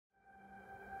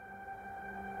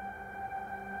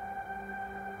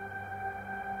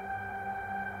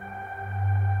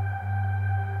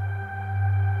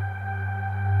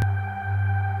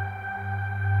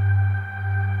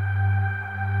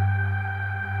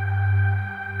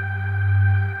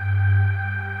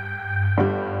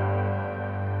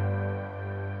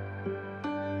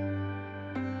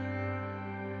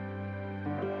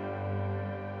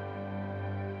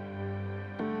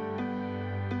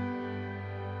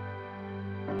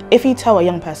If you tell a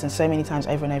young person so many times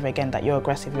over and over again that you're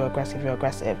aggressive,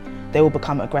 they will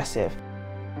become aggressive.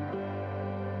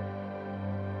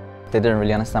 They didn't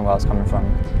really understand where I was coming from.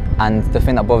 And the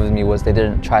thing that bothered me was they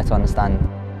didn't try to understand.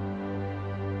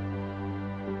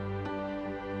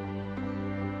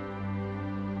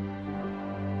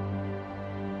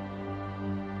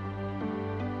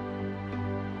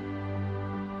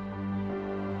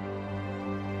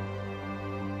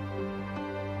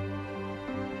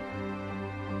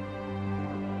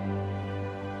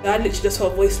 I literally just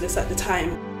felt voiceless at the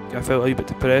time. I felt a little bit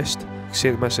depressed,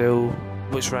 saying to myself,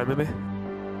 what's wrong with me?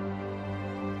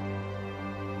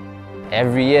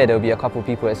 Every year there'll be a couple of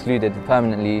people excluded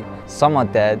permanently. Some are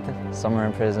dead, some are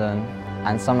in prison,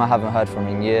 and some I haven't heard from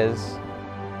in years.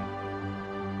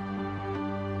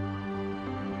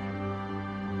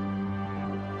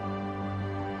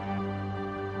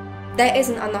 There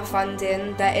isn't enough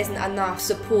funding, there isn't enough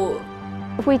support.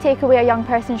 If we take away a young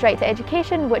person's right to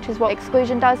education, which is what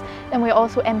exclusion does, then we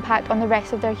also impact on the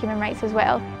rest of their human rights as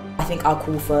well. I think our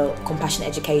call for compassionate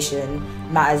education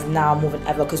matters now more than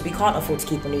ever because we can't afford to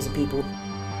keep on losing people.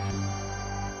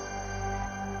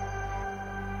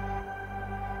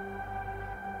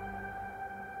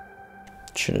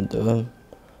 Shouldn't do them.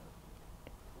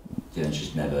 You don't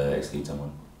just never exclude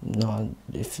someone? No,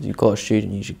 if you've got a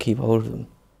student, you should keep hold of them.